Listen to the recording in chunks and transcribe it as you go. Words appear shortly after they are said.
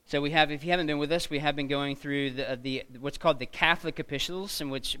So we have, if you haven't been with us, we have been going through the what's called the Catholic epistles, in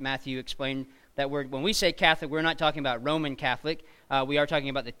which Matthew explained that word. When we say Catholic, we're not talking about Roman Catholic. We are talking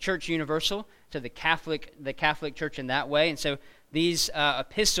about the Church Universal, so the Catholic Church in that way. And so these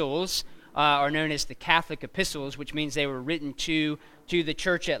epistles are known as the Catholic epistles, which means they were written to the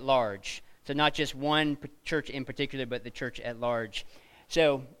church at large. So not just one church in particular, but the church at large.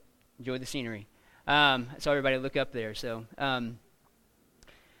 So enjoy the scenery. I saw everybody look up there. So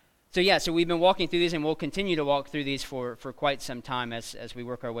we've been walking through these, and we'll continue to walk through these for quite some time as we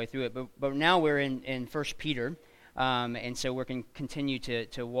work our way through it. But now we're in 1 Peter, and so we're going to continue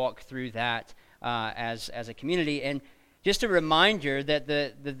to walk through that as a community. And just a reminder that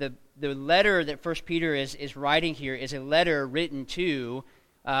the letter that 1 Peter is writing here is a letter written to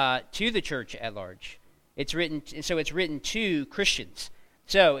the church at large. It's written to Christians.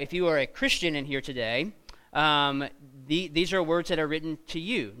 So if you are a Christian in here today, these are words that are written to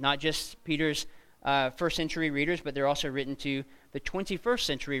you, not just Peter's first century readers, but they're also written to the 21st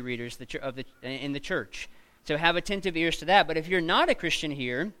century readers in the church. So have attentive ears to that. But if you're not a Christian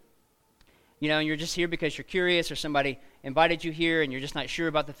here, and you're just here because you're curious or somebody invited you here and you're just not sure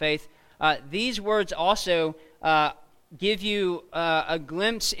about the faith, these words also give you a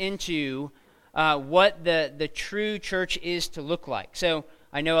glimpse into what the true church is to look like. So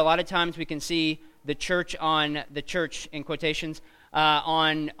I know a lot of times we can see the church in quotations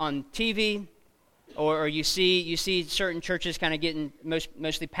on TV, or you see certain churches kind of getting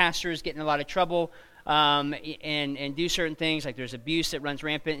mostly pastors getting in a lot of trouble and do certain things, like there's abuse that runs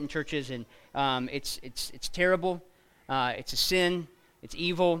rampant in churches, and it's terrible, it's a sin, it's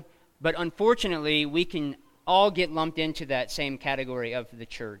evil, but unfortunately we can all get lumped into that same category of the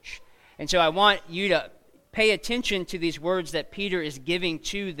church. And so I want you to pay attention to these words that Peter is giving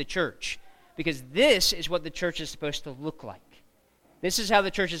to the church, because this is what the church is supposed to look like. This is how the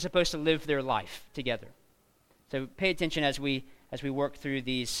church is supposed to live their life together. So pay attention as we work through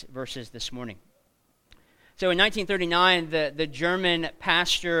these verses this morning. So in 1939, the German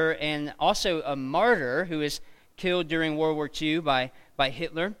pastor and also a martyr who was killed during World War II by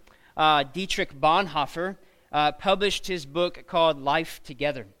Hitler, Dietrich Bonhoeffer, published his book called Life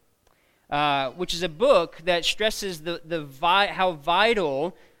Together, which is a book that stresses how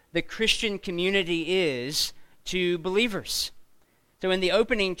vital the Christian community is to believers. So in the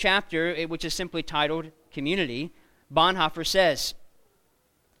opening chapter, which is simply titled Community, Bonhoeffer says,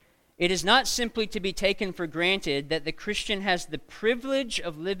 "It is not simply to be taken for granted that the Christian has the privilege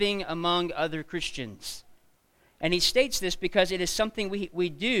of living among other Christians." And he states this because it is something we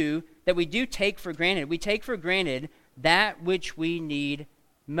do take for granted. We take for granted that which we need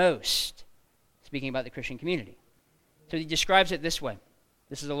most. Speaking about the Christian community. So he describes it this way.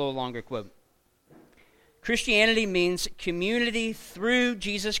 This is a little longer quote. "Christianity means community through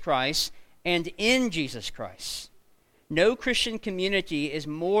Jesus Christ and in Jesus Christ. No Christian community is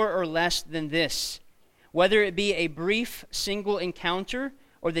more or less than this. Whether it be a brief single encounter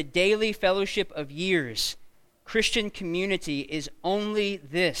or the daily fellowship of years, Christian community is only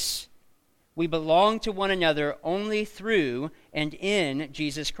this. We belong to one another only through and in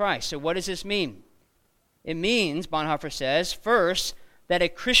Jesus Christ." So what does this mean? It means, Bonhoeffer says, first, that a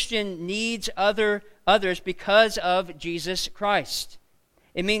Christian needs others because of Jesus Christ.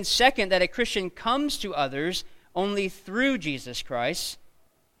 It means, second, that a Christian comes to others only through Jesus Christ.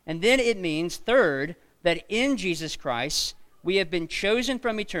 And then it means, third, that in Jesus Christ we have been chosen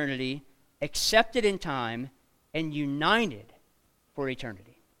from eternity, accepted in time, and united for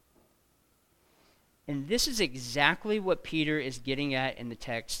eternity. And this is exactly what Peter is getting at in the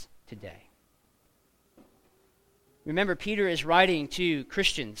text today. Remember, Peter is writing to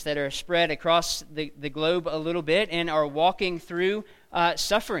Christians that are spread across the globe a little bit and are walking through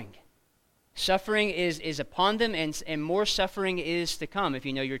suffering. Suffering is upon them, and more suffering is to come if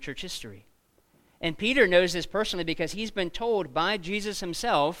you know your church history. And Peter knows this personally because he's been told by Jesus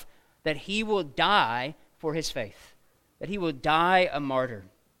himself that he will die for his faith, that he will die a martyr.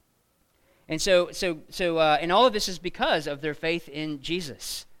 And so all of this is because of their faith in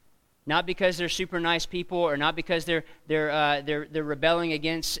Jesus. Not because they're super nice people, or not because they're rebelling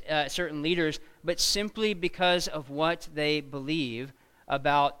against certain leaders, but simply because of what they believe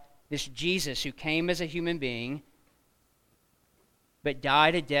about this Jesus who came as a human being, but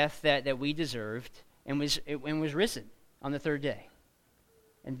died a death that we deserved, and was risen on the third day.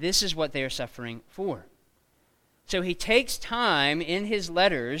 And this is what they are suffering for. So he takes time in his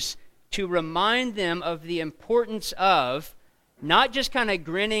letters to remind them of the importance of not just kind of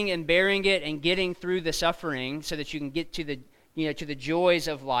grinning and bearing it and getting through the suffering so that you can get to the joys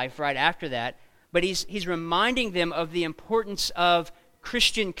of life right after that, but he's reminding them of the importance of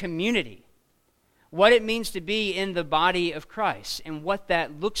Christian community, what it means to be in the body of Christ, and what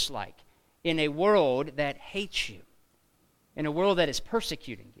that looks like in a world that hates you, in a world that is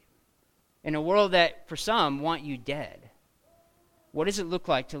persecuting you, in a world that, for some, want you dead. What does it look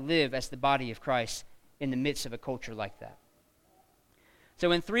like to live as the body of Christ in the midst of a culture like that?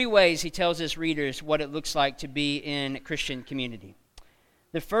 So in 3 ways, he tells his readers what it looks like to be in Christian community.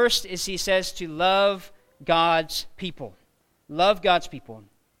 The first is he says to love God's people. Love God's people.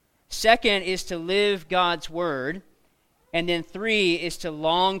 Second is to live God's word. And then 3 is to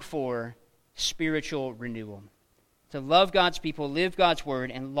long for spiritual renewal. To love God's people, live God's word,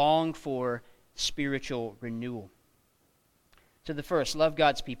 and long for spiritual renewal. So the first, love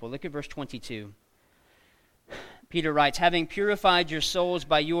God's people. Look at verse 22. Peter writes, having purified your souls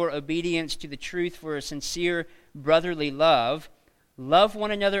by your obedience to the truth for a sincere brotherly love, love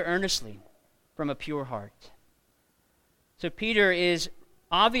one another earnestly from a pure heart. So Peter is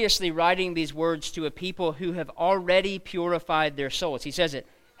obviously writing these words to a people who have already purified their souls. He says it,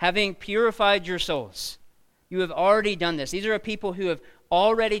 having purified your souls. You have already done this. These are a people who have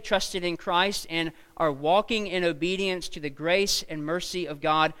already trusted in Christ and are walking in obedience to the grace and mercy of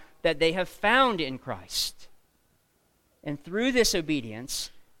God that they have found in Christ. And through this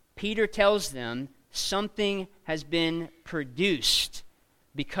obedience, Peter tells them something has been produced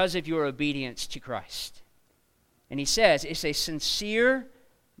because of your obedience to Christ. And he says it's a sincere,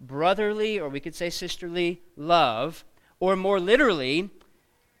 brotherly, or we could say sisterly love, or more literally,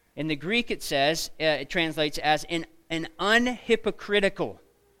 in the Greek it says, it translates as an unhypocritical,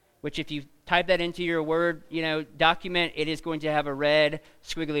 which if you type that into your Word, document, it is going to have a red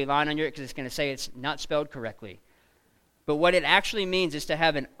squiggly line under it because it's going to say it's not spelled correctly. But what it actually means is to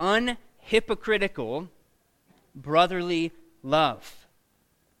have an unhypocritical brotherly love.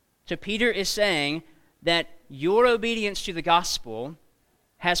 So Peter is saying that your obedience to the gospel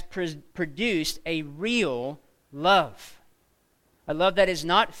has produced a real love. A love that is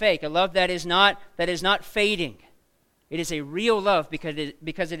not fake, a love that is not fading. It is a real love because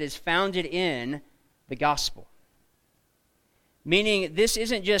it is founded in the gospel. Meaning this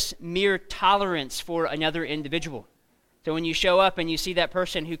isn't just mere tolerance for another individual. So when you show up and you see that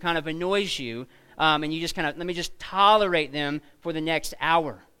person who kind of annoys you, and you just let me just tolerate them for the next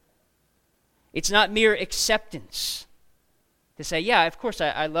hour. It's not mere acceptance. To say, yeah, of course,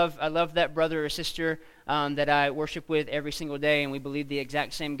 I love that brother or sister that I worship with every single day, and we believe the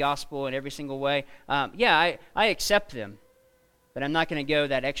exact same gospel in every single way. I accept them, but I'm not going to go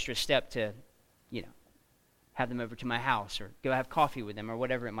that extra step to, have them over to my house or go have coffee with them or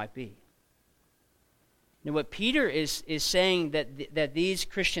whatever it might be. Now, what Peter is saying that these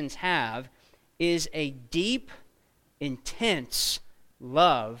Christians have is a deep, intense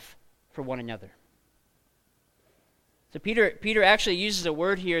love for one another. So Peter actually uses a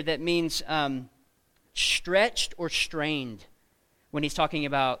word here that means stretched or strained when he's talking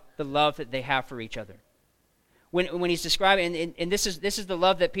about the love that they have for each other. When he's describing, and this is the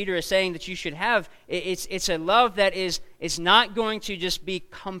love that Peter is saying that you should have. It's a love that is not going to just be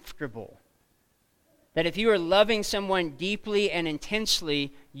comfortable. That if you are loving someone deeply and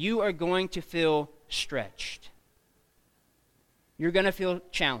intensely, you are going to feel stretched. You're going to feel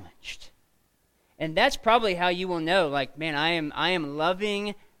challenged. And that's probably how you will know, man, I am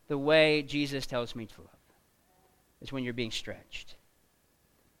loving the way Jesus tells me to love. Is when you're being stretched.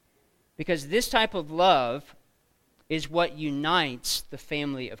 Because this type of love is what unites the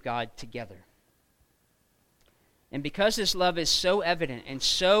family of God together. And because this love is so evident and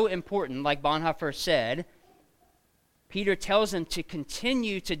so important, like Bonhoeffer said, Peter tells them to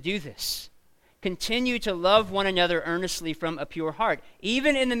continue to do this. Continue to love one another earnestly from a pure heart,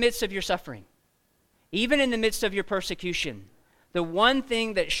 even in the midst of your suffering, even in the midst of your persecution. The one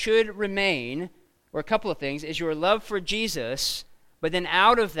thing that should remain, or a couple of things, is your love for Jesus, but then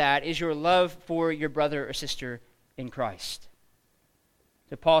out of that is your love for your brother or sister in Christ.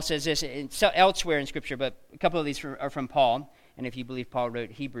 So Paul says this elsewhere in Scripture, but a couple of these are from Paul. And if you believe Paul wrote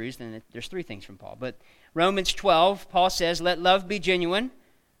Hebrews, then there's 3 things from Paul. But Romans 12, Paul says, let love be genuine,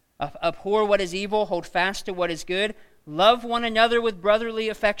 abhor what is evil, hold fast to what is good, love one another with brotherly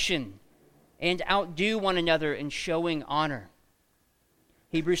affection, and outdo one another in showing honor.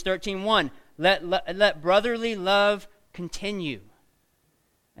 Hebrews 13:1, let brotherly love continue.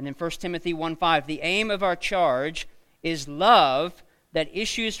 And then 1 Timothy 1:5, the aim of our charge is love that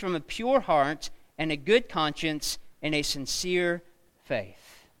issues from a pure heart and a good conscience and a sincere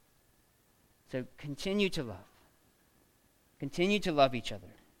faith. So continue to love. Continue to love each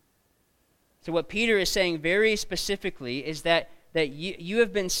other. So what Peter is saying very specifically is that that you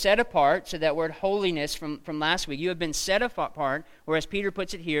have been set apart, so that word holiness from last week, you have been set apart, or as Peter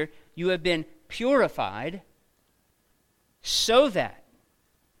puts it here, you have been purified, so that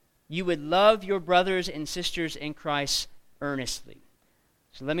you would love your brothers and sisters in Christ earnestly.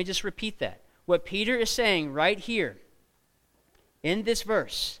 So let me just repeat that. What Peter is saying right here in this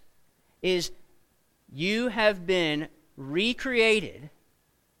verse is you have been recreated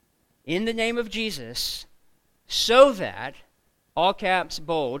in the name of Jesus so that, all caps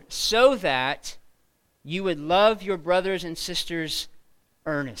bold, so that you would love your brothers and sisters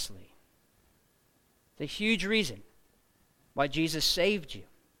earnestly. It's a huge reason why Jesus saved you,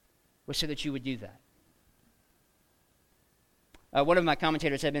 was so that you would do that. One of my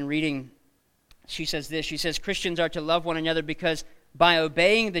commentators had been reading, she says this, she says, Christians are to love one another because by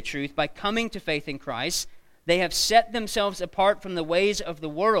obeying the truth, by coming to faith in Christ, they have set themselves apart from the ways of the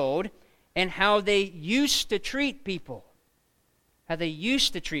world and how they used to treat people. How they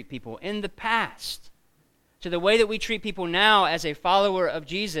used to treat people in the past. So the way that we treat people now as a follower of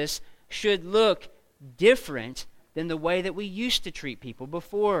Jesus should look different than the way that we used to treat people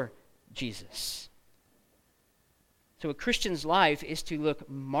before Jesus. So a Christian's life is to look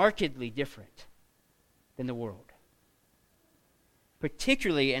markedly different than the world,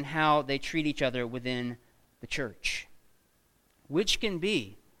 particularly in how they treat each other within the church, which can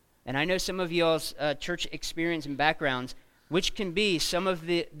be, and I know some of y'all's church experience and backgrounds, which can be some of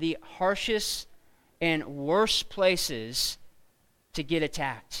the harshest and worst places to get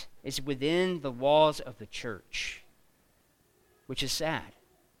attacked is within the walls of the church, which is sad.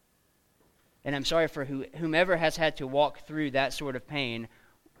 And I'm sorry for whomever has had to walk through that sort of pain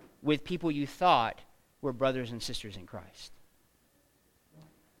with people you thought were brothers and sisters in Christ.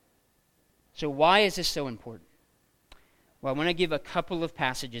 So why is this so important? Well, I want to give a couple of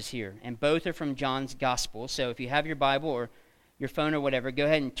passages here, and both are from John's Gospel. So if you have your Bible or your phone or whatever, go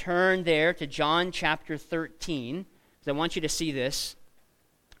ahead and turn there to John chapter 13, because I want you to see this.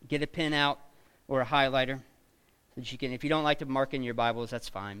 Get a pen out or a highlighter, so that you can, if you don't like to mark in your Bibles, that's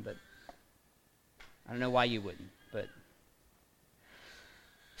fine, but I don't know why you wouldn't. But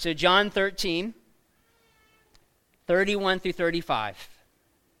so John 13, 31 through 35.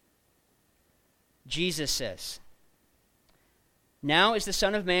 Jesus says, "Now is the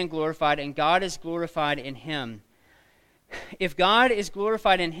Son of Man glorified, and God is glorified in him. If God is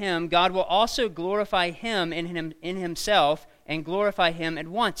glorified in him, God will also glorify him in himself and glorify him at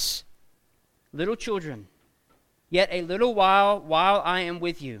once. Little children, yet a little while I am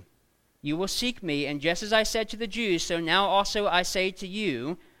with you. You will seek me, and just as I said to the Jews, so now also I say to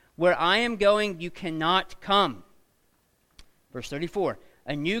you, where I am going, you cannot come." Verse 34,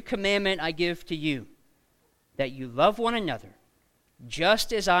 "A new commandment I give to you, that you love one another.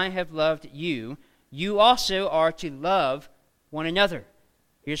 Just as I have loved you, you also are to love one another."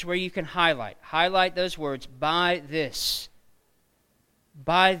 Here's where you can highlight those words, by this.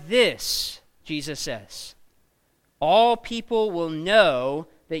 By this, Jesus says, all people will know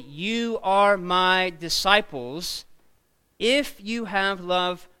that you are my disciples if you have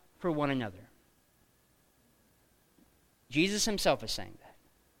love for one another. Jesus himself is saying that.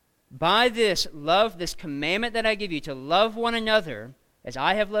 By this love, this commandment that I give you to love one another as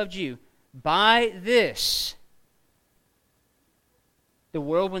I have loved you, by this the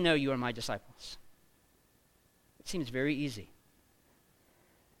world will know you are my disciples. It seems very easy.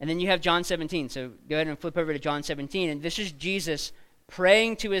 And then you have John 17. So go ahead and flip over to John 17. And this is Jesus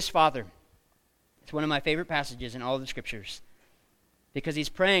praying to his Father. It's one of my favorite passages in all of the Scriptures, because he's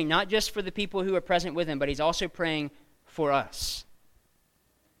praying not just for the people who are present with him, but he's also praying for us.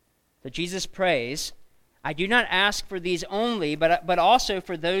 So Jesus prays, "I do not ask for these only, but also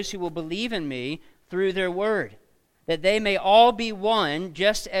for those who will believe in me through their word, that they may all be one,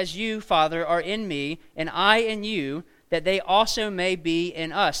 just as you, Father, are in me, and I in you, that they also may be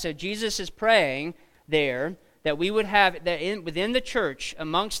in us." So Jesus is praying there that we would have, that within the church,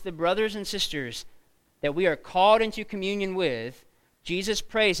 amongst the brothers and sisters that we are called into communion with, Jesus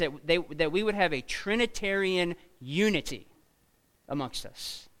prays that we would have a Trinitarian unity amongst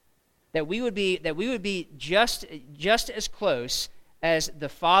us. That we would be just as close as the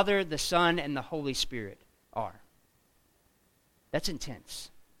Father, the Son, and the Holy Spirit are. That's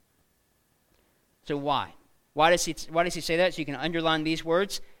intense. So why? Why does he say that? So you can underline these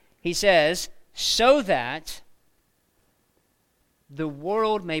words. He says, so that the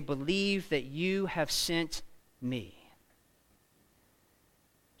world may believe that you have sent me.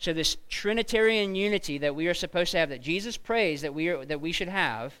 So this Trinitarian unity that we are supposed to have, that Jesus prays that we should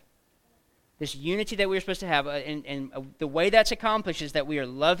have, this unity that we're supposed to have, and the way that's accomplished is that we are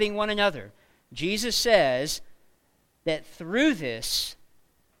loving one another. Jesus says that through this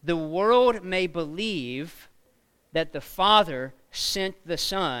the world may believe that the Father sent the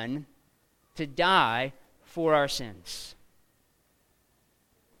Son to die for our sins.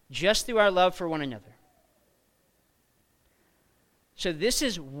 Just through our love for one another. So this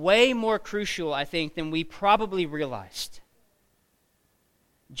is way more crucial, I think, than we probably realized.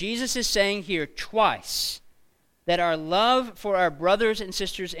 Jesus is saying here twice that our love for our brothers and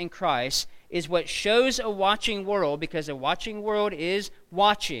sisters in Christ is what shows a watching world, because a watching world is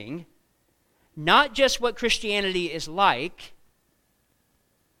watching, not just what Christianity is like,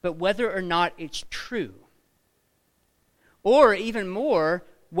 but whether or not it's true. Or even more,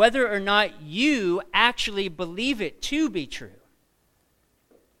 whether or not you actually believe it to be true.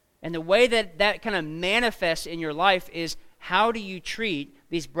 And the way that that kind of manifests in your life is, how do you treat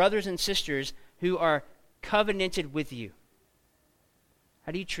these brothers and sisters who are covenanted with you?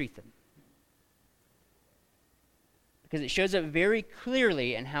 How do you treat them? Because it shows up very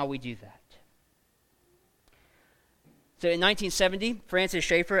clearly in how we do that. So in 1970, Francis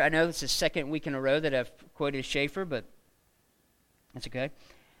Schaeffer, I know this is the second week in a row that I've quoted Schaeffer, but that's okay.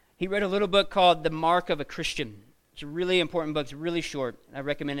 He wrote a little book called The Mark of a Christian. It's a really important book. It's really short. I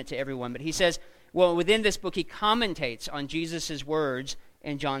recommend it to everyone. But he says, well, within this book, he commentates on Jesus' words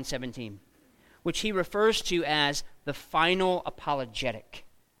in John 17, which he refers to as the final apologetic.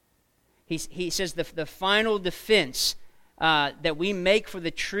 He says the final defense that we make for the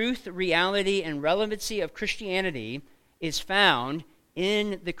truth, reality, and relevancy of Christianity is found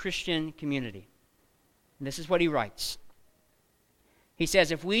in the Christian community. And this is what he writes. He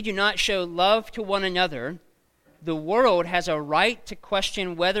says, if we do not show love to one another, the world has a right to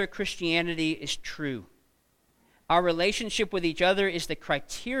question whether Christianity is true. Our relationship with each other is the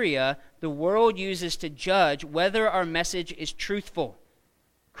criteria the world uses to judge whether our message is truthful.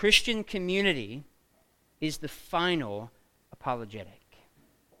 Christian community is the final apologetic.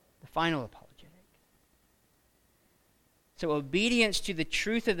 The final apologetic. So obedience to the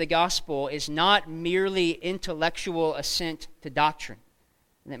truth of the gospel is not merely intellectual assent to doctrine.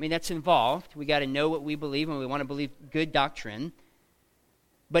 I mean, that's involved. We got to know what we believe, and we want to believe good doctrine.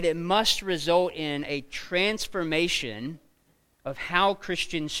 But it must result in a transformation of how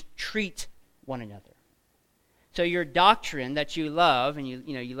Christians treat one another. So your doctrine that you love, and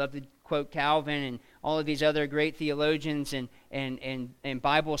you love to quote Calvin and all of these other great theologians and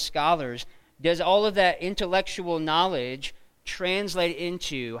Bible scholars, does all of that intellectual knowledge translate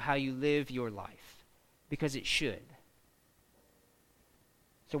into how you live your life? Because it should.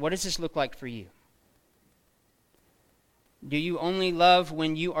 So what does this look like for you? Do you only love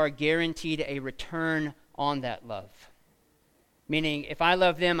when you are guaranteed a return on that love? Meaning, if I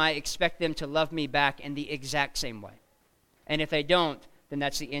love them, I expect them to love me back in the exact same way. And if they don't, then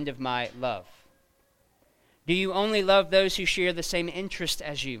that's the end of my love. Do you only love those who share the same interest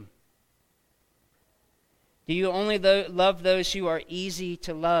as you? Do you only love those who are easy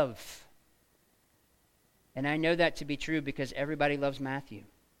to love? And I know that to be true because everybody loves Matthew.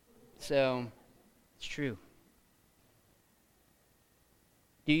 So, it's true.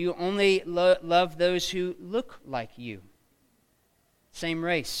 Do you only love those who look like you? Same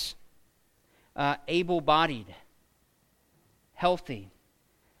race, able-bodied, healthy,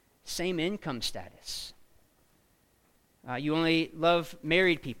 same income status. You only love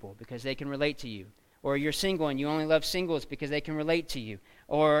married people because they can relate to you. Or you're single and you only love singles because they can relate to you.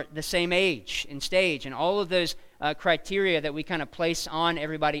 Or the same age and stage and all of those criteria that we kind of place on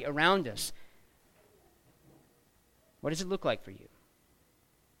everybody around us. What does it look like for you?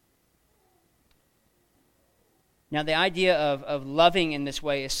 Now, the idea of loving in this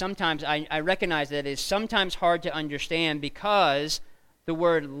way is sometimes, I recognize that it is sometimes hard to understand because the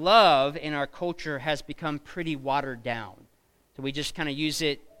word love in our culture has become pretty watered down. So we just kind of use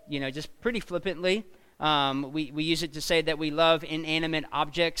it, just pretty flippantly. We use it to say that we love inanimate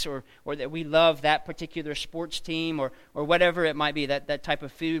objects or that we love that particular sports team or whatever it might be, that type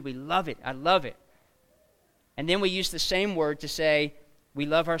of food. We love it. I love it. And then we use the same word to say we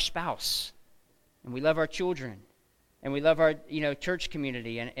love our spouse and we love our children. And we love our, church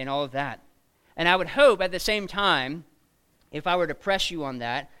community and all of that. And I would hope at the same time, if I were to press you on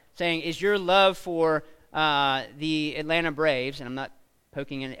that, saying, is your love for the Atlanta Braves, and I'm not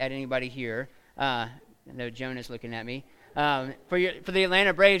poking at anybody here, I know Joan is looking at me, for the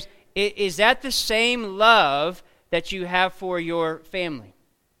Atlanta Braves, is that the same love that you have for your family?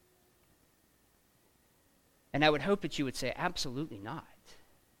 And I would hope that you would say, absolutely not.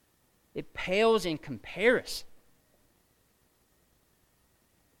 It pales in comparison.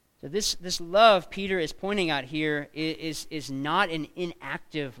 So this love Peter is pointing out here is not an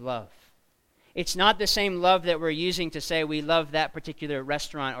inactive love. It's not the same love that we're using to say we love that particular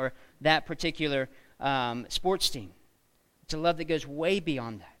restaurant or that particular sports team. It's a love that goes way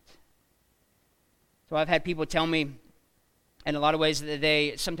beyond that. So I've had people tell me in a lot of ways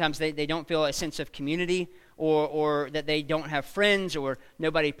that sometimes they don't feel a sense of community or that they don't have friends or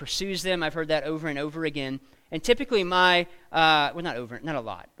nobody pursues them. I've heard that over and over again. And typically not a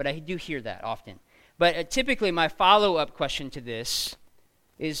lot, but I do hear that often. But typically my follow-up question to this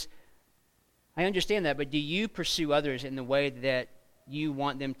is, I understand that, but do you pursue others in the way that you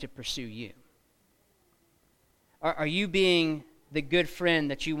want them to pursue you? Are you being the good friend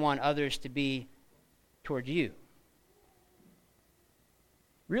that you want others to be toward you?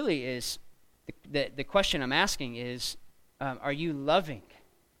 Really is, the question I'm asking is, are you loving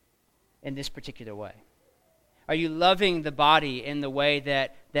in this particular way? Are you loving the body in the way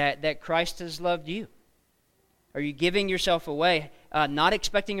that Christ has loved you? Are you giving yourself away, not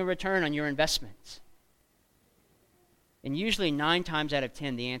expecting a return on your investments? And usually 9 times out of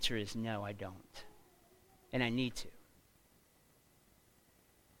 10, the answer is no, I don't. And I need to.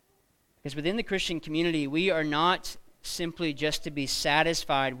 Because within the Christian community, we are not simply just to be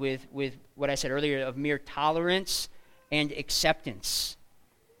satisfied with what I said earlier of mere tolerance and acceptance.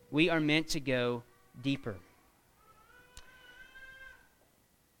 We are meant to go deeper.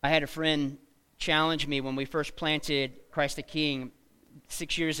 I had a friend challenge me when we first planted Christ the King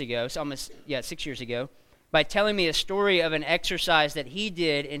 6 years ago, 6 years ago, by telling me a story of an exercise that he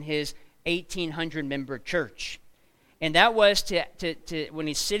did in his 1,800-member church. And that was to when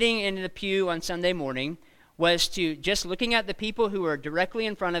he's sitting in the pew on Sunday morning, was to just looking at the people who are directly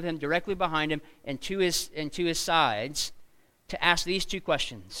in front of him, directly behind him, and to his sides, to ask these 2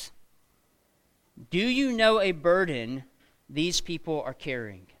 questions. Do you know a burden these people are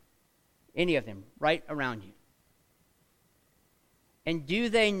carrying? Any of them, right around you. And do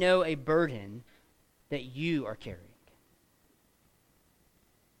they know a burden that you are carrying?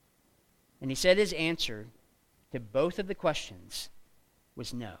 And he said his answer to both of the questions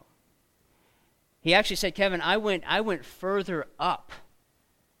was no. He actually said, Kevin, I went further up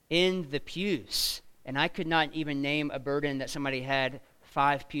in the pews, and I could not even name a burden that somebody had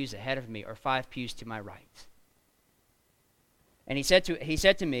 5 pews ahead of me or 5 pews to my right. And he said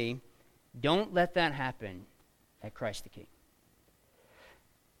to me, don't let that happen at Christ the King.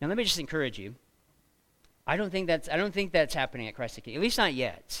 Now let me just encourage you. I don't think that's happening at Christ the King, at least not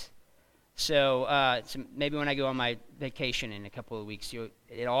yet. So maybe when I go on my vacation in a couple of weeks,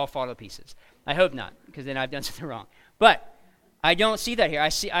 it'll all fall to pieces. I hope not, because then I've done something wrong. But I don't see that here. I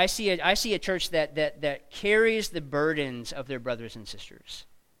see a church that carries the burdens of their brothers and sisters,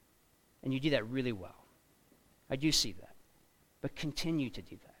 and you do that really well. I do see that, but continue to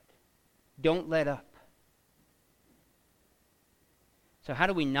do that. Don't let up. So how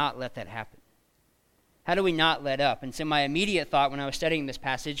do we not let that happen? How do we not let up? And so my immediate thought when I was studying this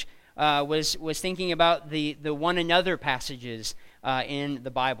passage was thinking about the one another passages in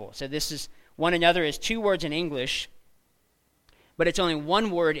the Bible. So this is, one another is 2 words in English, but it's only 1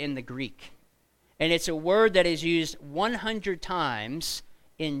 word in the Greek. And it's a word that is used 100 times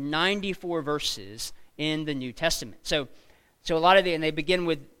in 94 verses in the New Testament. So a lot of and they begin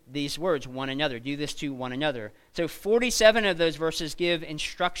with these words, one another. Do this to one another. So 47 of those verses give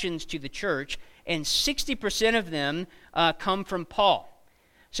instructions to the church, and 60% of them come from Paul.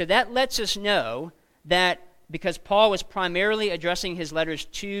 So that lets us know that because Paul was primarily addressing his letters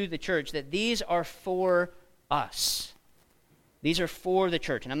to the church, that these are for us. These are for the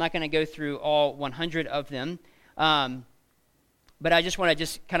church. And I'm not going to go through all 100 of them, but I just want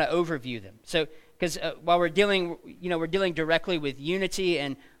to kind of overview them. So, because while we're dealing directly with unity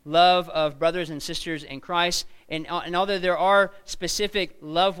and love of brothers and sisters in Christ, and although there are specific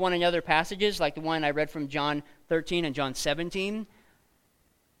love one another passages, like the one I read from John 13 and John 17,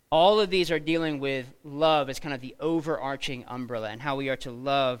 all of these are dealing with love as kind of the overarching umbrella and how we are to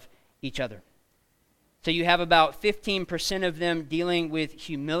love each other. So you have about 15% of them dealing with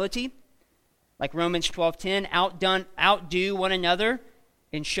humility, like Romans 12:10, outdo one another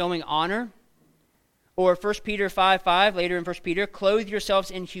in showing honor. Or 1 Peter 5:5, later in 1 Peter, clothe yourselves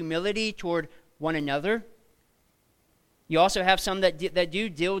in humility toward one another. You also have some that do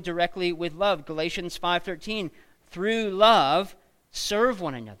deal directly with love. Galatians 5:13, through love, serve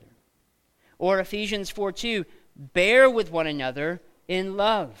one another. Or Ephesians 4:2, bear with one another in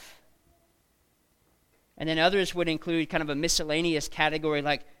love. And then others would include kind of a miscellaneous category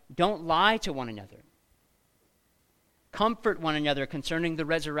like don't lie to one another. Comfort one another concerning the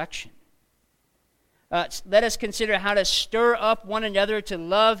resurrection. Let us consider how to stir up one another to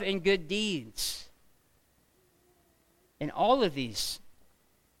love and good deeds. And all of these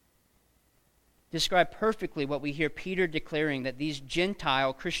describe perfectly what we hear Peter declaring that these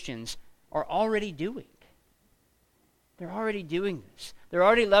Gentile Christians are already doing. They're already doing this. They're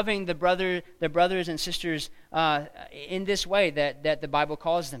already loving their brothers and sisters in this way that the Bible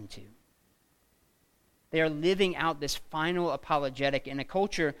calls them to. They are living out this final apologetic in a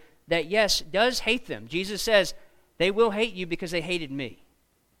culture that, yes, does hate them. Jesus says, they will hate you because they hated me.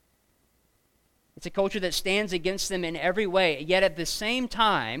 It's a culture that stands against them in every way, yet at the same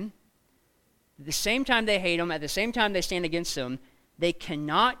time they hate them, at the same time they stand against them, they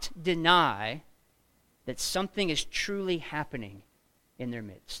cannot deny that something is truly happening in their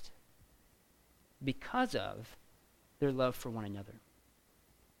midst because of their love for one another.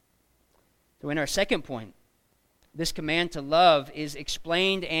 So in our second point, this command to love is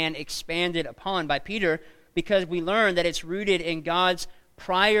explained and expanded upon by Peter because we learn that it's rooted in God's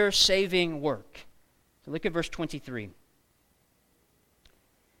prior saving work. So look at verse 23.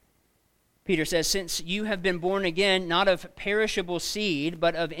 Peter says, since you have been born again, not of perishable seed,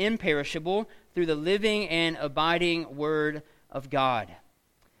 but of imperishable, through the living and abiding word of God.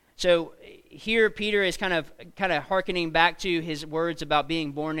 So here Peter is kind of hearkening back to his words about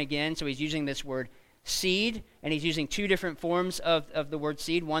being born again. So he's using this word seed, and he's using two different forms of the word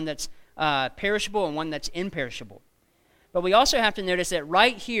seed, one that's perishable and one that's imperishable. But we also have to notice that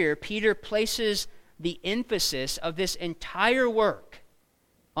right here, Peter places the emphasis of this entire work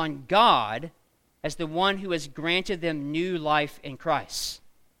on God as the one who has granted them new life in Christ.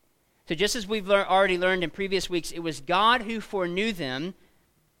 So just as we've already learned in previous weeks, it was God who foreknew them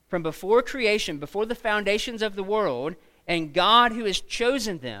from before creation, before the foundations of the world, and God who has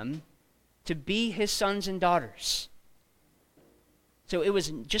chosen them to be his sons and daughters. So it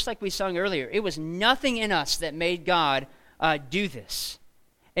was, just like we sung earlier, it was nothing in us that made God do this.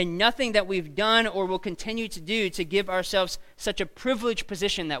 And nothing that we've done or will continue to do to give ourselves such a privileged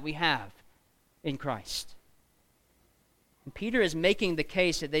position that we have in Christ. And Peter is making the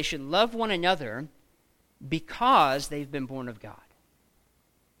case that they should love one another because they've been born of God.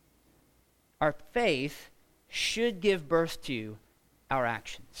 Our faith should give birth to our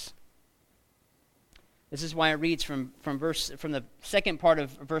actions. This is why it reads from the second part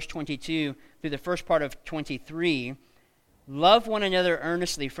of verse 22 through the first part of 23, love one another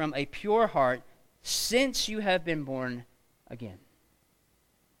earnestly from a pure heart, since you have been born again.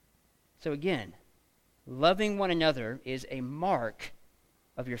 So again, loving one another is a mark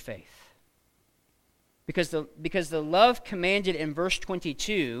of your faith. Because the love commanded in verse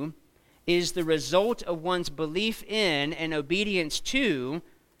 22 is the result of one's belief in and obedience to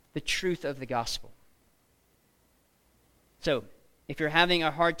the truth of the gospel. So, if you're having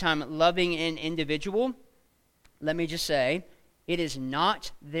a hard time loving an individual, let me just say, it is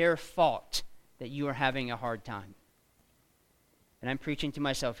not their fault that you are having a hard time. And I'm preaching to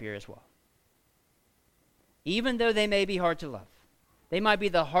myself here as well. Even though they may be hard to love, they might be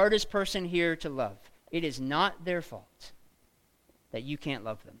the hardest person here to love, it is not their fault that you can't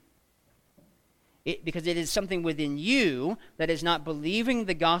love them. Because it is something within you that is not believing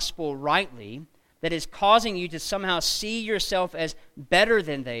the gospel rightly, that is causing you to somehow see yourself as better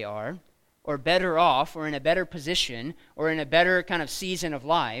than they are, or better off, or in a better position, or in a better kind of season of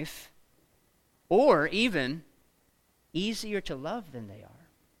life, or even easier to love than they are.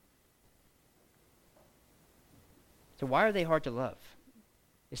 So why are they hard to love?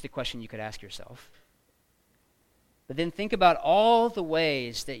 Is the question you could ask yourself. But then think about all the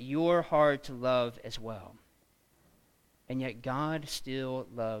ways that you're hard to love as well. And yet God still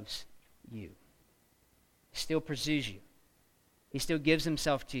loves you. He still pursues you. He still gives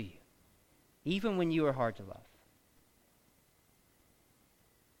himself to you, even when you are hard to love.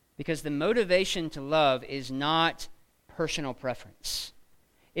 Because the motivation to love is not personal preference.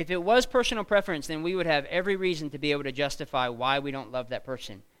 If it was personal preference, then we would have every reason to be able to justify why we don't love that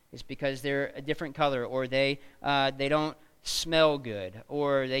person. It's because they're a different color, or they don't smell good,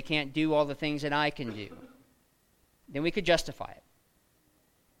 or they can't do all the things that I can do. Then we could justify it.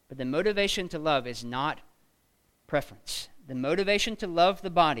 But the motivation to love is not preference. The motivation to love the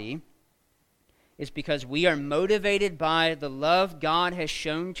body is because we are motivated by the love God has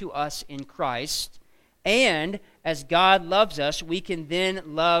shown to us in Christ, and as God loves us, we can then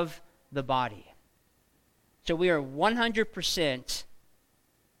love the body. So we are 100%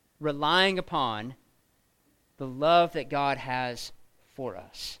 relying upon the love that God has for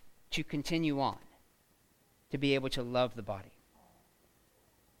us to continue on, to be able to love the body.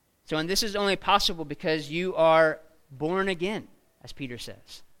 So, and this is only possible because you are born again, as Peter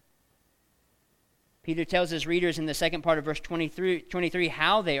says. Peter tells his readers in the second part of verse 23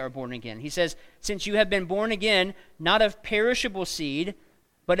 how they are born again. He says, since you have been born again, not of perishable seed,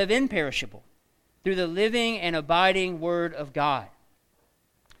 but of imperishable, through the living and abiding Word of God.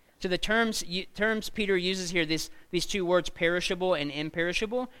 So the terms Peter uses here, these two words, perishable and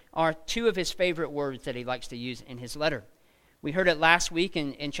imperishable, are two of his favorite words that he likes to use in his letter. We heard it last week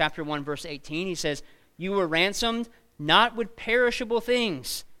in chapter 1, verse 18. He says, "You were ransomed not with perishable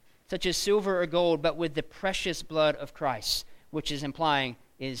things, such as silver or gold, but with the precious blood of Christ," which is implying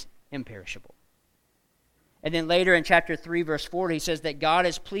is imperishable. And then later in chapter 3, verse 4, he says that God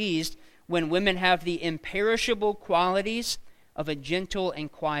is pleased when women have the imperishable qualities of a gentle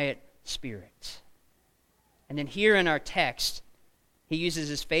and quiet spirit. And then here in our text, he uses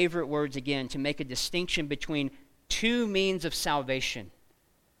his favorite words again to make a distinction between two means of salvation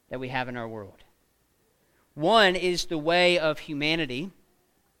that we have in our world. One is the way of humanity,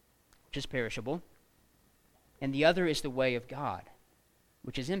 which is perishable, and the other is the way of God,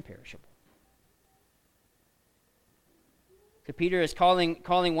 which is imperishable. So Peter is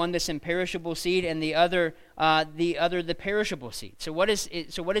calling one this imperishable seed, and the other the perishable seed. So what is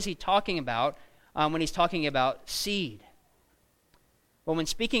he talking about when he's talking about seed? Well, when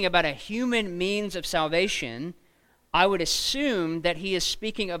speaking about a human means of salvation, I would assume that he is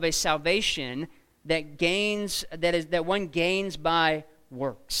speaking of a salvation that one gains by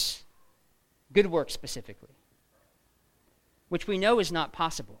works, good works specifically, which we know is not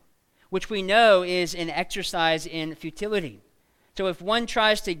possible, which we know is an exercise in futility. So if one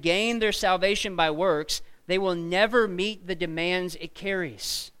tries to gain their salvation by works, they will never meet the demands it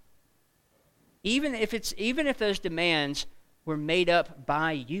carries. Even if those demands were made up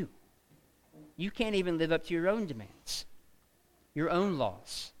by you. You can't even live up to your own demands, your own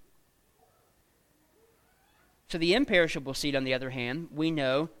laws. So the imperishable seed, on the other hand, we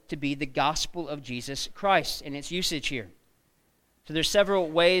know to be the gospel of Jesus Christ and its usage here. So there's several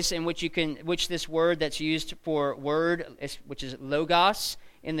ways in which this word that's used for word, which is logos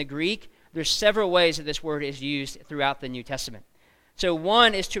in the Greek, there's several ways that this word is used throughout the New Testament. So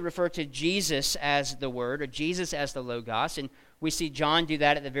one is to refer to Jesus as the word, or Jesus as the logos, and we see John do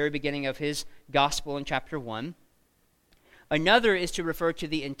that at the very beginning of his gospel in chapter 1. Another is to refer to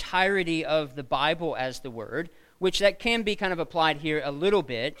the entirety of the Bible as the word, which that can be kind of applied here a little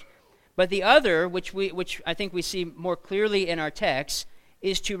bit. But the other, which I think we see more clearly in our text,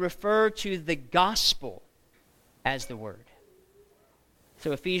 is to refer to the gospel as the word.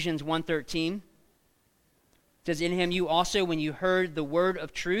 So Ephesians 1:13 says, "In him you also, when you heard the word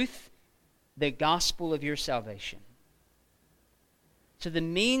of truth, the gospel of your salvation." So the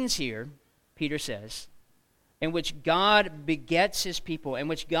means here, Peter says, in which God begets his people, in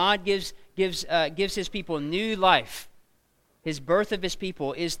which God gives his people new life, his birth of his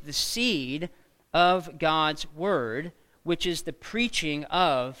people, is the seed of God's word, which is the preaching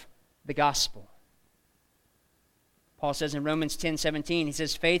of the gospel. Paul says in Romans 10:17, he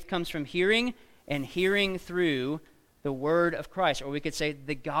says, "Faith comes from hearing, and hearing through the word of Christ," or we could say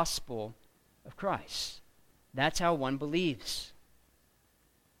the gospel of Christ. That's how one believes.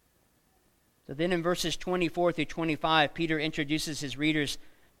 So then in verses 24 through 25, Peter introduces his readers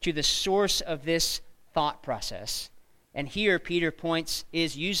to the source of this thought process. And here Peter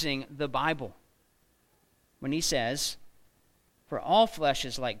is using the Bible when he says, "For all flesh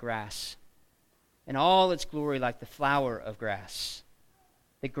is like grass, and all its glory like the flower of grass.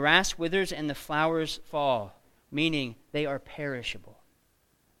 The grass withers and the flowers fall," meaning they are perishable.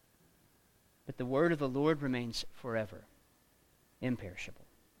 "But the word of the Lord remains forever, imperishable.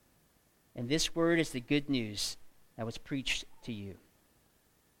 And this word is the good news that was preached to you."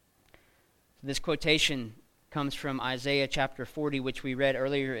 So this quotation comes from Isaiah chapter 40, which we read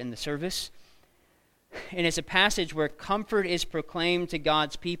earlier in the service. And it's a passage where comfort is proclaimed to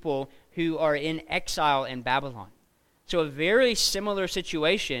God's people who are in exile in Babylon. So a very similar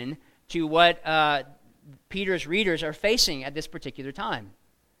situation to what Peter's readers are facing at this particular time.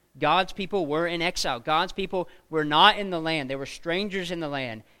 God's people were in exile. God's people were not in the land. They were strangers in the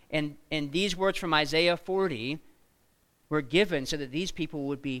land. And these words from Isaiah 40 were given so that these people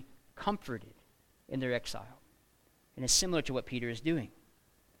would be comforted in their exile. And it's similar to what Peter is doing.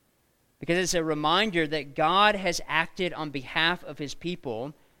 Because it's a reminder that God has acted on behalf of his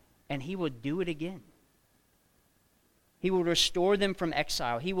people, and he will do it again. He will restore them from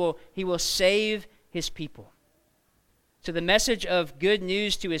exile. He will save his people. So the message of good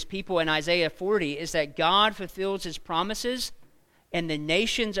news to his people in Isaiah 40 is that God fulfills his promises, and the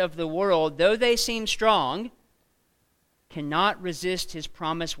nations of the world, though they seem strong, cannot resist his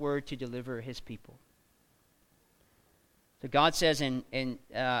promised word to deliver his people. So God says in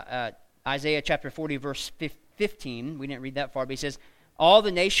Isaiah chapter 40, verse 15, we didn't read that far, but he says, "All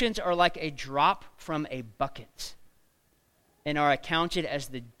the nations are like a drop from a bucket, and are accounted as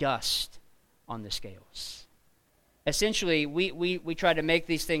the dust on the scales. Essentially, we try to make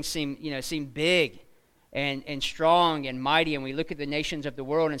these things seem big and strong and mighty, and we look at the nations of the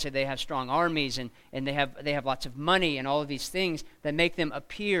world and say they have strong armies and they have lots of money and all of these things that make them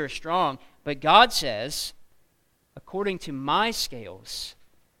appear strong. But God says, according to my scales,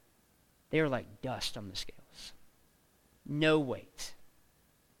 they are like dust on the scales. No weight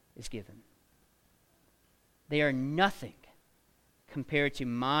is given. They are nothing compared to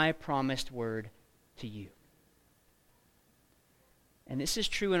my promised word to you. And this is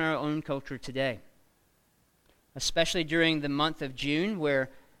true in our own culture today, especially during the month of June, where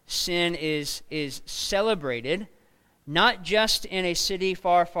sin is celebrated, not just in a city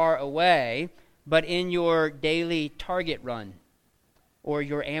far, far away, but in your daily Target run or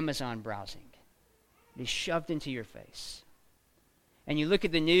your Amazon browsing. It is shoved into your face. And you look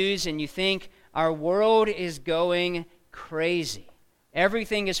at the news and you think, our world is going crazy.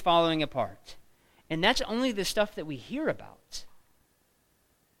 Everything is falling apart. And that's only the stuff that we hear about.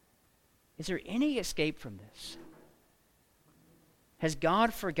 Is there any escape from this? Has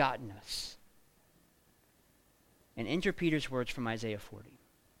God forgotten us? And enter Peter's words from Isaiah 40.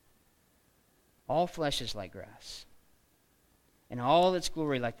 All flesh is like grass, and all its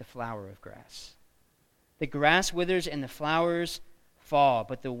glory like the flower of grass. The grass withers and the flowers fall,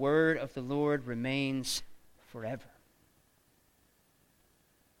 but the word of the Lord remains forever.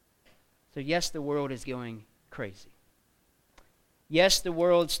 So yes, the world is going crazy. Yes, the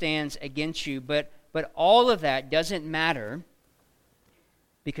world stands against you, but all of that doesn't matter,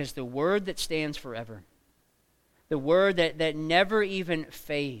 because the word that stands forever, the word that never even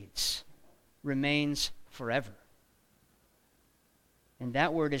fades, remains forever. And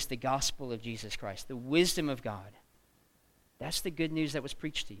that word is the gospel of Jesus Christ, the wisdom of God. That's the good news that was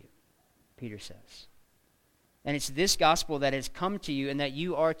preached to you, Peter says. And it's this gospel that has come to you and that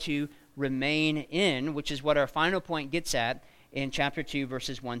you are to remain in, which is what our final point gets at in chapter 2,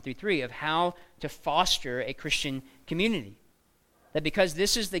 verses 1 through 3, of how to foster a Christian community. That because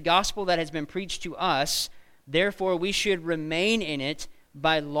this is the gospel that has been preached to us, therefore we should remain in it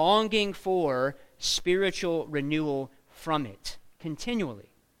by longing for spiritual renewal from it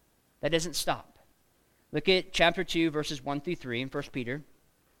continually. That doesn't stop. Look at chapter 2, verses 1 through 3 in 1 Peter.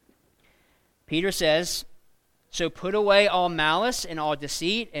 Peter says, "So put away all malice and all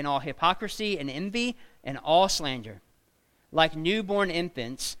deceit and all hypocrisy and envy and all slander. Like newborn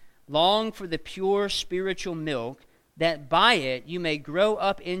infants, long for the pure spiritual milk, that by it you may grow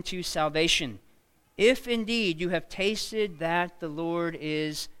up into salvation, if indeed you have tasted that the Lord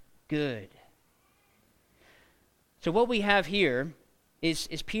is good." So what we have here is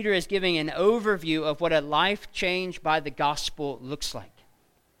Peter is giving an overview of what a life changed by the gospel looks like,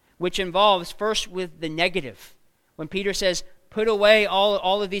 which involves first with the negative. When Peter says, put away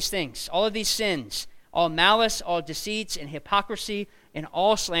all of these things, all of these sins, all malice, all deceits, and hypocrisy, and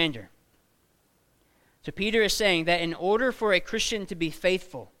all slander. So Peter is saying that in order for a Christian to be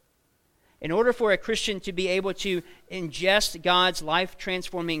faithful, in order for a Christian to be able to ingest God's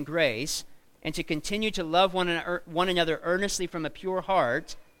life-transforming grace and to continue to love one another earnestly from a pure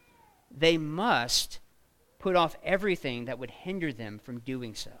heart, they must put off everything that would hinder them from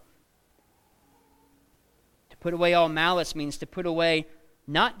doing so. To put away all malice means to put away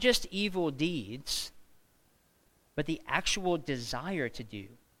not just evil deeds, but the actual desire to do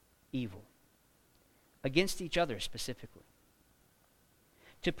evil against each other specifically.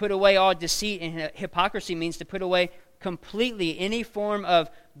 To put away all deceit and hypocrisy means to put away completely any form of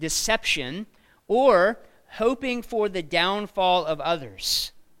deception or hoping for the downfall of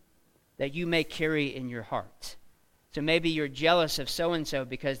others that you may carry in your heart. So maybe you're jealous of so-and-so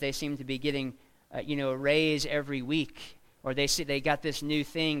because they seem to be getting a raise every week, or they got this new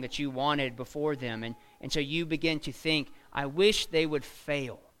thing that you wanted before them, and so you begin to think, I wish they would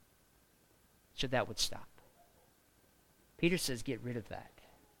fail, so that would stop. Peter says, get rid of that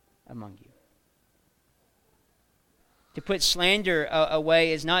among you. To put slander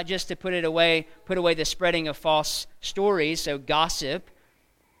away is not just to put away the spreading of false stories, so gossip,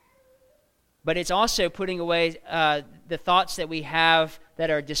 but it's also putting away the thoughts that we have that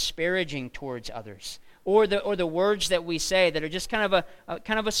are disparaging towards others, or the words that we say that are just kind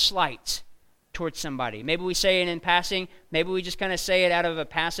of a slight towards somebody. Maybe we say it in passing. Maybe we just kind of say it out of a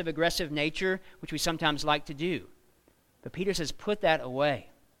passive-aggressive nature, which we sometimes like to do. But Peter says, put that away.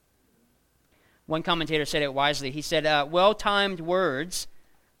 One commentator said it wisely. He said, well-timed words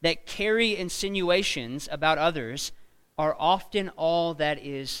that carry insinuations about others are often all that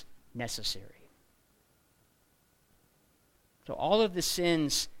is necessary. So all of the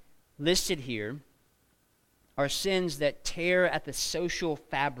sins listed here are sins that tear at the social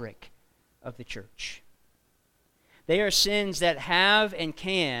fabric of the church. They are sins that have and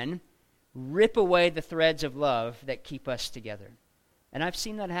can rip away the threads of love that keep us together. And I've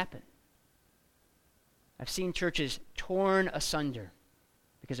seen that happen. I've seen churches torn asunder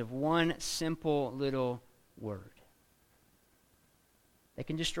because of one simple little word. They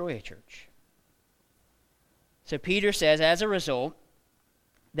can destroy a church. So Peter says, as a result,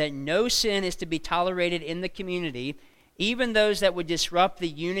 that no sin is to be tolerated in the community, even those that would disrupt the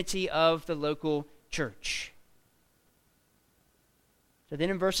unity of the local church. So then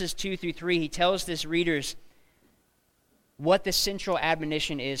in verses 2 through 3, he tells his readers what the central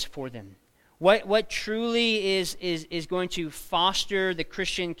admonition is for them. What truly is going to foster the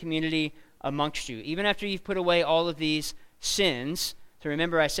Christian community amongst you. Even after you've put away all of these sins. So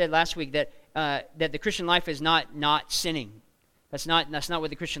remember I said last week that the Christian life is not sinning. That's not what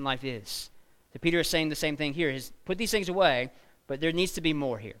the Christian life is. So Peter is saying the same thing here. He's put these things away, but there needs to be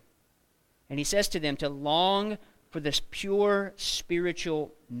more here. And he says to them to long for this pure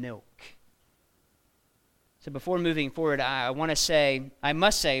spiritual milk. So before moving forward, I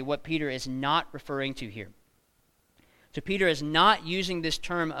must say what Peter is not referring to here. So Peter is not using this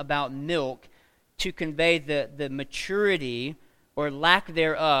term about milk to convey the maturity or lack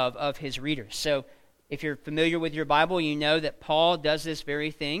thereof of his readers. So if you're familiar with your Bible, you know that Paul does this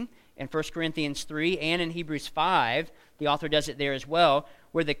very thing in 1 Corinthians 3 and in Hebrews 5. The author does it there as well,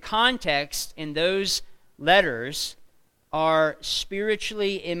 where the context in those letters are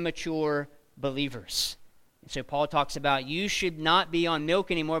spiritually immature believers. And so Paul talks about you should not be on milk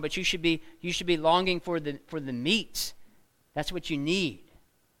anymore, but you should be longing for the meat. That's what you need.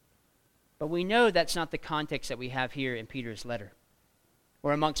 But we know that's not the context that we have here in Peter's letter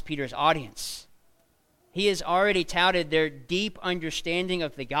or amongst Peter's audience. He has already touted their deep understanding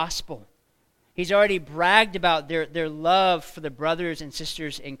of the gospel. He's already bragged about their love for the brothers and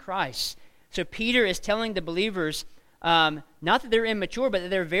sisters in Christ. So Peter is telling the believers, not that they're immature, but that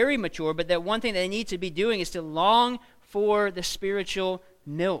they're very mature, but that one thing they need to be doing is to long for the spiritual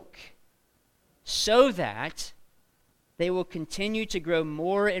milk so that they will continue to grow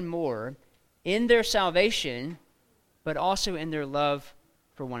more and more in their salvation, but also in their love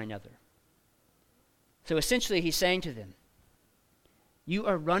for one another. So essentially he's saying to them, you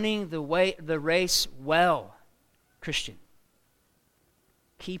are running the race well, Christian.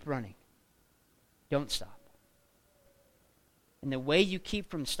 Keep running. Don't stop. And the way you keep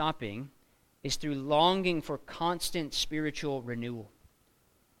from stopping is through longing for constant spiritual renewal,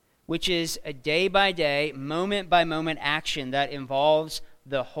 which is a day-by-day, moment-by-moment action that involves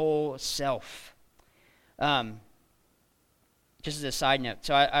the whole self. Just as a side note,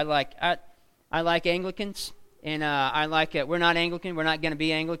 so I like Anglicans, and I like we're not Anglican. We're not going to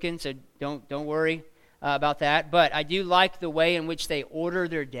be Anglican, so don't worry about that. But I do like the way in which they order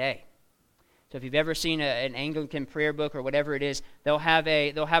their day. So if you've ever seen an Anglican prayer book or whatever it is, they'll have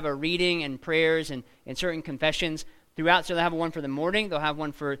a reading and prayers and certain confessions throughout. So they'll have one for the morning, they'll have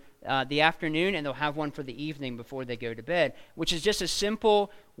one for the afternoon, and they'll have one for the evening before they go to bed, which is just a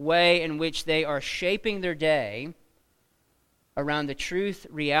simple way in which they are shaping their day around the truth,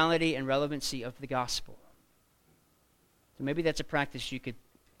 reality, and relevancy of the gospel. So maybe that's a practice you could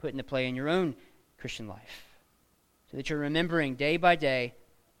put into play in your own Christian life, so that you're remembering day by day,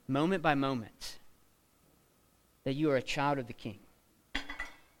 moment by moment, that you are a child of the King.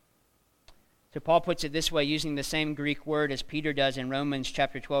 So Paul puts it this way, using the same Greek word as Peter does in Romans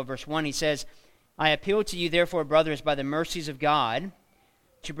chapter 12, verse 1. He says, I appeal to you, therefore, brothers, by the mercies of God,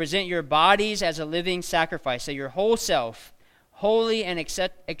 to present your bodies as a living sacrifice, so your whole self, holy and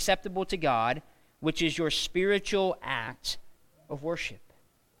acceptable to God, which is your spiritual act of worship.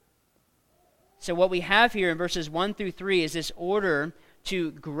 So what we have here in verses 1 through 3 is this order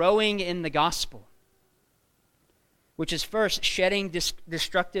to growing in the gospel, which is first shedding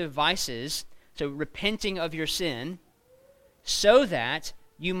destructive vices, so repenting of your sin, so that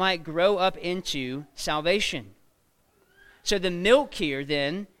you might grow up into salvation. So the milk here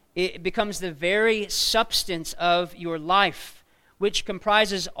then, it becomes the very substance of your life, which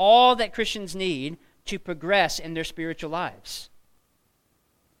comprises all that Christians need to progress in their spiritual lives.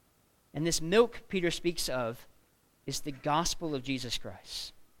 And this milk Peter speaks of is the gospel of Jesus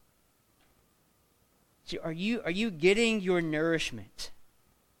Christ. So are you getting your nourishment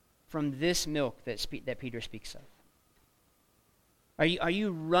from this milk that Peter speaks of? Are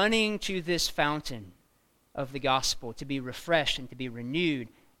you running to this fountain of the gospel to be refreshed and to be renewed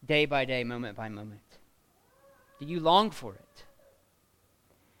day by day, moment by moment? Do you long for it?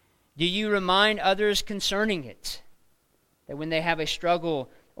 Do you remind others concerning it? That when they have a struggle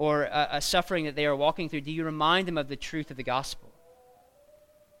or a suffering that they are walking through, do you remind them of the truth of the gospel?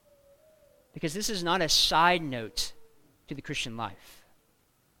 Because this is not a side note to the Christian life.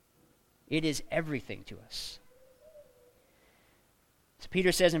 It is everything to us. So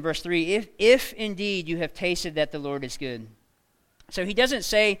Peter says in verse 3, if indeed you have tasted that the Lord is good. So he doesn't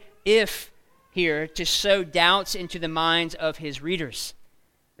say if here to sow doubts into the minds of his readers.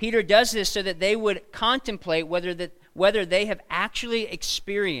 Peter does this so that they would contemplate whether they have actually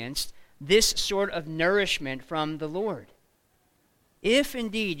experienced this sort of nourishment from the Lord. If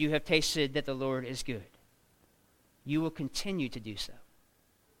indeed you have tasted that the Lord is good, you will continue to do so.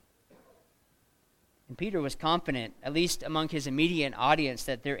 And Peter was confident, at least among his immediate audience,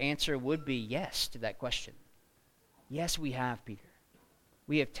 that their answer would be yes to that question. Yes, we have, Peter.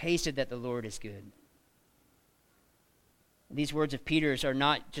 We have tasted that the Lord is good. These words of Peter's are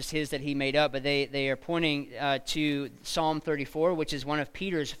not just his that he made up, but they are pointing to Psalm 34, which is one of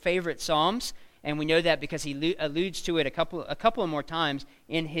Peter's favorite psalms, and we know that because he alludes to it a couple of more times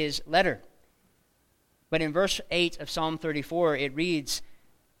in his letter. But in verse 8 of Psalm 34, it reads,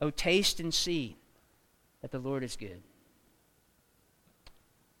 "O taste and see that the Lord is good."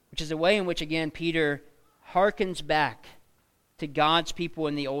 Which is a way in which, again, Peter hearkens back to God's people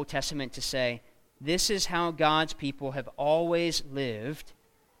in the Old Testament to say, this is how God's people have always lived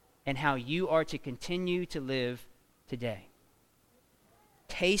and how you are to continue to live today.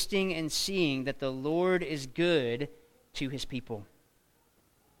 Tasting and seeing that the Lord is good to his people.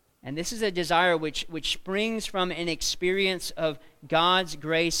 And this is a desire which springs from an experience of God's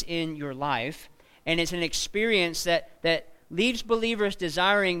grace in your life. And it's an experience that leaves believers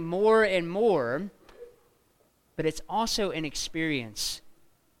desiring more and more, but it's also an experience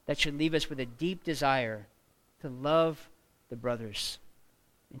that should leave us with a deep desire to love the brothers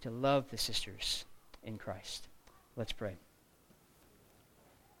and to love the sisters in Christ. Let's pray.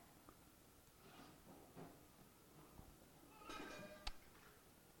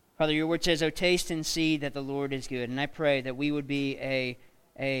 Father, your word says, "O taste and see that the Lord is good." And I pray that we would be a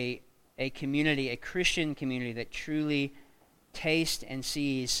community, a Christian community that truly tastes and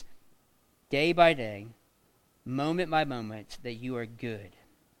sees day by day, moment by moment, that you are good.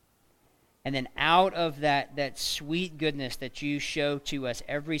 And then out of that sweet goodness that you show to us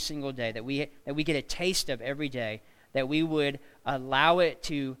every single day, that we get a taste of every day, that we would allow it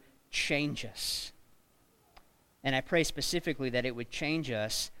to change us. And I pray specifically that it would change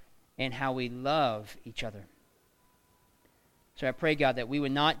us in how we love each other. So I pray, God, that we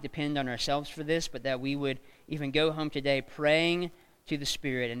would not depend on ourselves for this, but that we would even go home today praying to the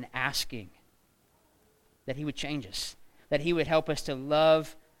Spirit and asking that he would change us, that he would help us to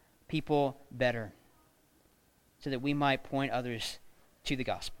love people better so that we might point others to the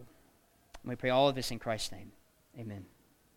gospel. And we pray all of this in Christ's name. Amen.